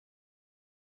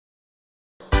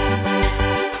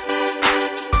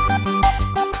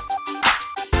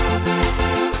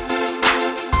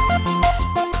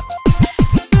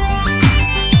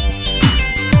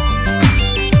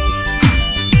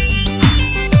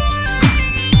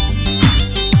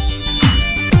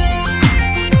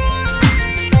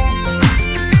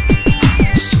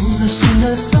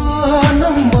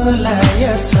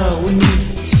छाउनी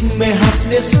छिनमै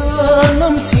हाँस्ने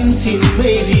सनम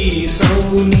छिनछिनमै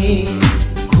रिसाउने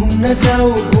घुम्न जाऊ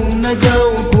घुम्न जाऊ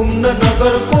घुम्न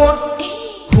नगरकोट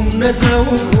घुम्न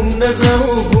जाऊ घुम्न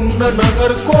जाऊ घुम्न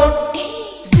नगरकोट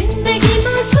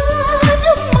जिन्दगीमा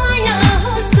सनम माया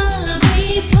हो सबै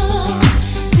थोक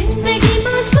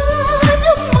जिन्दगीमा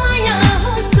सनम माया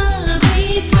हो सबै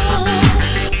थोक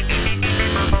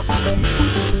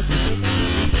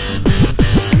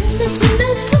सुन्न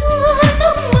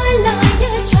सनम मलाई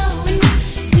छाउनी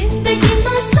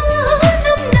जिन्दगीमा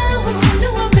सनम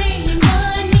नहुनु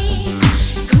बेइमानी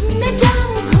घुम्न जाऊ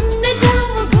घुम्न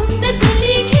जाऊ घुम्न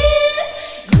तुली खेल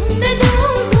घुम्न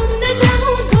जाऊ घुम्न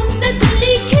जाऊ घुम्न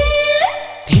तुली खेल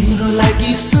तिम्रो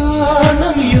लागि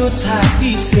सनम यो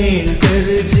छाती सेन्टर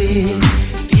जे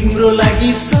तिम्रो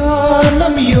लागि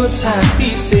सनम यो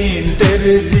छाती सेन्टर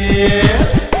जे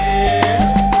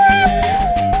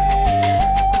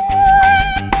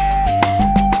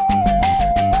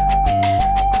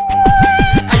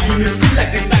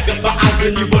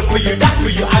And you want for you, that for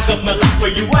you, I got my life for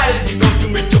you. Why did you come to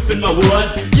me, chopping my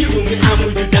words? You and me, I'm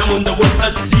with you down on the world.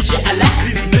 Plus DJ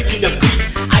Alexis making a beat.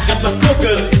 I got my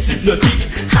vocal, it's hypnotic.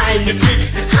 High in the trick,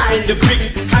 high in the brick.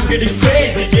 I'm getting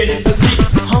crazy, getting so sick.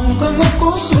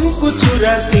 हङकङको सुनको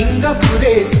चुरा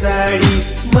सिङ्गापुरे साडी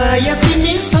माया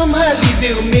तिमी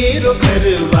सम्हालिदेऊ मेरो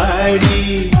घरबाडी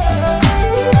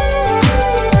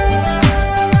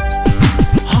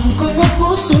हङकङको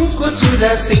सुनको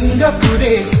चुरा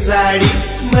सिङ्गापुरे साडी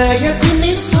माया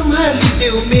तिमी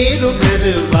सम्हालिदेऊ मेरो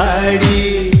घरबाडी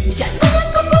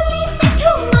जन्मको बोली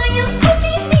मिठो माया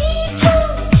पनि मिठो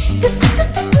कस्तो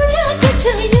कस्तो कुराको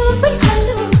छ यो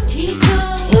पैसालो छिटो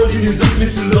Holding you just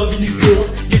need to love you, girl.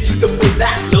 Get to the point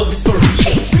that love is for real.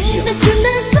 सुन्न सुन्न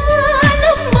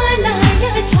सनम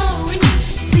मलाई छाउनी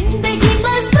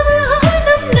जिन्दगीमा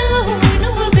सनम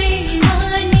नहुनु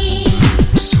बेइमानी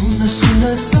सुन सुन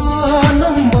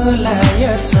सनम मलाई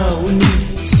छाउनी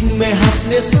छिनमै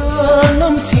हाँस्ने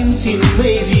सनम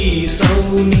छिनछिनमै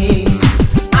रिसाउने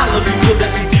I love you, girl,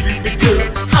 that's you give me, girl.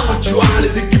 I want you out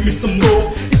of there, give me some more.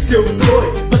 It's your boy,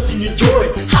 busting your joy.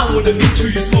 I wanna meet you,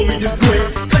 you saw me the way.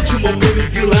 Cut you my baby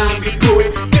girl, I'm your boy.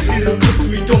 Get a little close to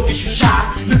me, don't get you shy.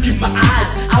 Look in my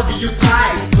eyes, I'll be your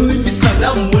type. Believe me, son,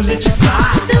 I won't let you fly.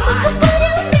 तबको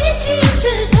पर्यो मेची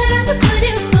खराब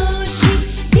पर्यो खुसी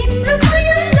तिम्रो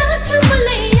माया लाग्छ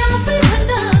मलाई आफै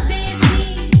भन्दा बेसी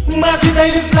माझी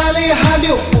दाइले चाले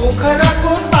हाल्यो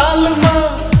पोखराको तालमा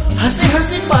हाँसी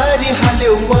हाँसी पारी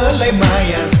हाल्यो मलाई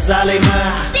माया जालैमा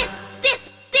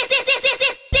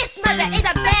This mother is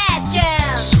a bad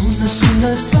girl सुन सुन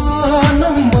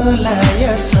सनम मलाई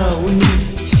छाउनी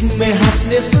छिनमै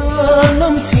हाँस्ने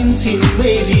सनम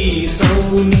छिनछिनमै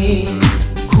रिसाउने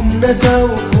घुम्न जाऊ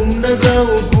घुम्न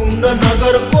जाऊ घुम्न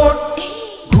नगरकोट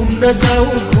घुम्न जाऊ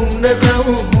घुम्न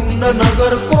जाऊ घुम्न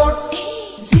नगरकोट